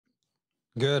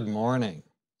Good morning.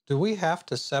 Do we have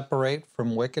to separate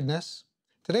from wickedness?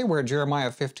 Today we're at Jeremiah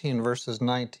 15, verses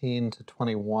 19 to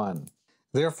 21.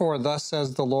 Therefore, thus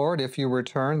says the Lord, if you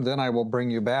return, then I will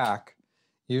bring you back.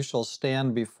 You shall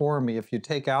stand before me. If you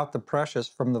take out the precious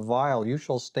from the vial, you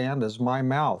shall stand as my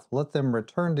mouth. Let them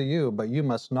return to you, but you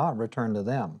must not return to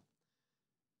them.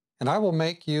 And I will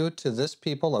make you to this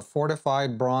people a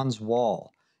fortified bronze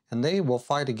wall, and they will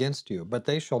fight against you, but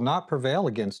they shall not prevail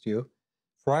against you.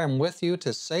 For I am with you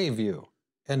to save you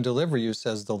and deliver you,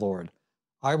 says the Lord.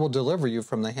 I will deliver you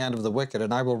from the hand of the wicked,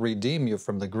 and I will redeem you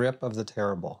from the grip of the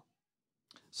terrible.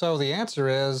 So the answer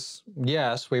is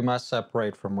yes, we must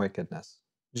separate from wickedness.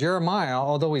 Jeremiah,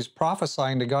 although he's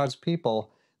prophesying to God's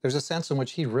people, there's a sense in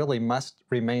which he really must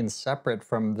remain separate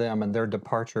from them and their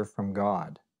departure from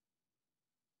God.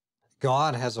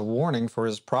 God has a warning for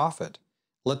his prophet.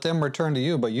 Let them return to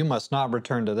you, but you must not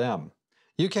return to them.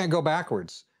 You can't go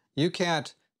backwards. You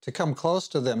can't, to come close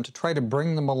to them, to try to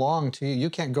bring them along to you. You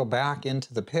can't go back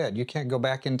into the pit. You can't go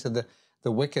back into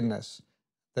the wickedness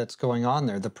that's going on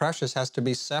there. The precious has to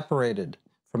be separated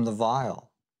from the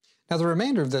vile. Now, the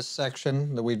remainder of this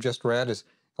section that we've just read is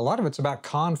a lot of it's about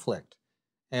conflict.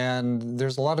 And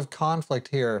there's a lot of conflict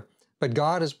here. But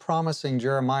God is promising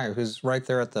Jeremiah, who's right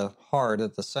there at the heart,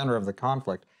 at the center of the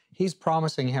conflict, he's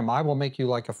promising him, I will make you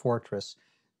like a fortress.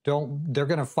 They're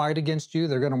going to fight against you.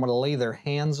 They're going to want to lay their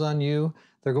hands on you.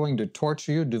 They're going to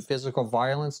torture you, do physical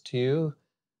violence to you.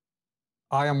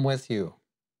 I am with you.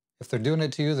 If they're doing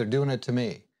it to you, they're doing it to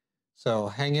me. So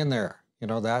hang in there. You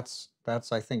know, that's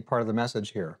I think, part of the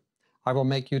message here. I will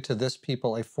make you to this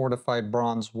people a fortified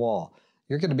bronze wall.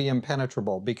 You're going to be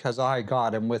impenetrable because I,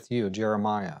 God, am with you,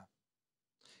 Jeremiah.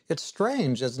 It's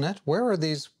strange, isn't it? Where are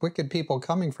these wicked people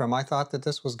coming from? I thought that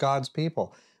this was God's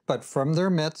people. But from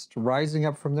their midst, rising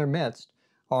up from their midst,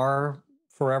 are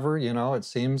forever, it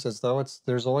seems as though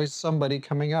there's always somebody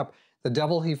coming up.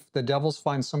 The devils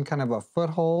find some kind of a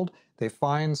foothold. They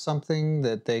find something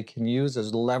that they can use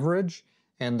as leverage,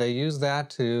 and they use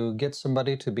that to get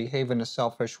somebody to behave in a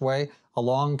selfish way.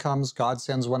 Along comes, God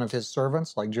sends one of his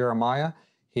servants, like Jeremiah.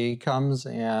 He comes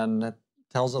and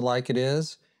tells it like it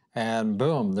is. And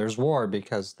boom, there's war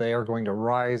because they are going to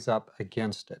rise up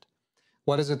against it.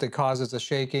 What is it that causes a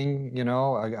shaking,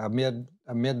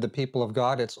 amid the people of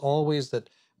God? It's always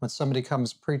that when somebody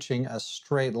comes preaching a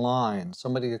straight line,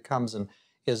 somebody that comes and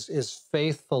is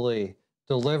faithfully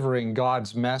delivering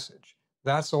God's message,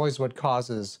 that's always what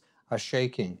causes a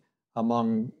shaking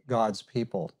among God's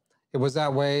people. It was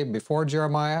that way before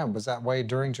Jeremiah, it was that way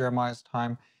during Jeremiah's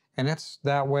time, and it's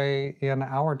that way in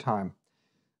our time.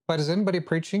 But is anybody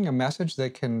preaching a message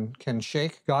that can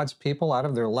shake God's people out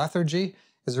of their lethargy?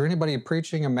 Is there anybody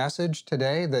preaching a message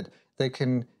today that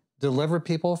can deliver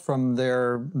people from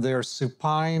their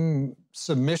supine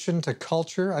submission to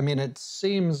culture? I mean, it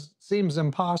seems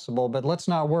impossible, but let's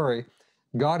not worry.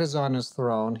 God is on his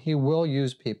throne. He will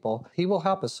use people. He will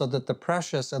help us so that the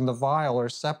precious and the vile are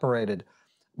separated.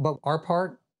 But our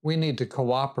part, we need to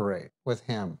cooperate with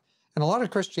him. And a lot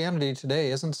of Christianity today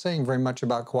isn't saying very much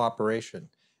about cooperation.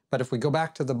 But if we go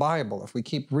back to the Bible, if we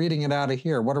keep reading it out of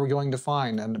here, what are we going to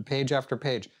find? And page after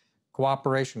page,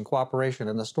 cooperation, cooperation.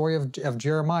 And the story of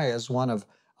Jeremiah is one of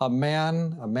a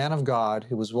man of God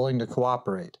who was willing to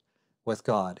cooperate with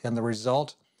God. And the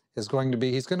result is going to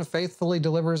be, he's going to faithfully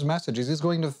deliver his messages. He's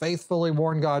going to faithfully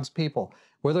warn God's people,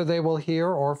 whether they will hear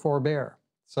or forbear.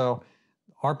 So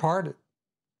our part,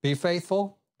 be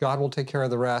faithful. God will take care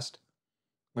of the rest.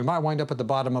 We might wind up at the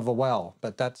bottom of a well,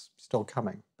 but that's still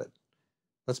coming. But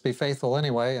let's be faithful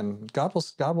anyway, and God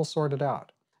will sort it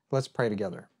out. Let's pray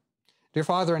together. Dear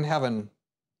Father in heaven,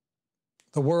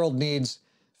 the world needs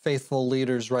faithful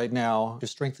leaders right now to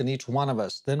strengthen each one of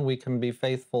us. Then we can be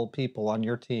faithful people on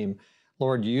your team.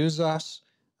 Lord, use us.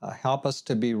 Help us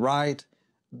to be right.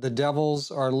 The devils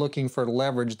are looking for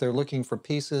leverage. They're looking for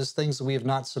pieces, things that we have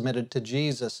not submitted to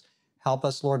Jesus. Help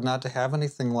us, Lord, not to have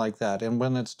anything like that. And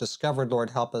when it's discovered,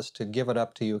 Lord, help us to give it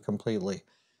up to you completely.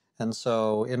 And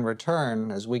so in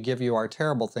return, as we give you our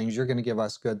terrible things, you're going to give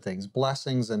us good things,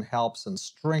 blessings and helps and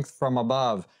strength from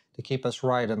above to keep us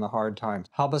right in the hard times.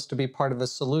 Help us to be part of the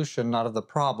solution, not of the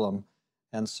problem.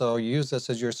 And so use us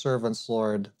as your servants,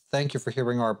 Lord. Thank you for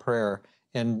hearing our prayer.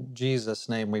 In Jesus'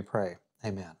 name we pray.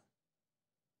 Amen.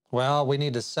 Well, we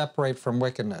need to separate from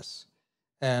wickedness.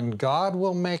 And God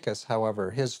will make us,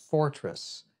 however, his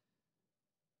fortress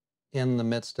in the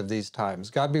midst of these times.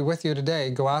 God be with you today.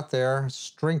 Go out there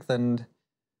strengthened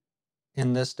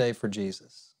in this day for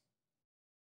Jesus.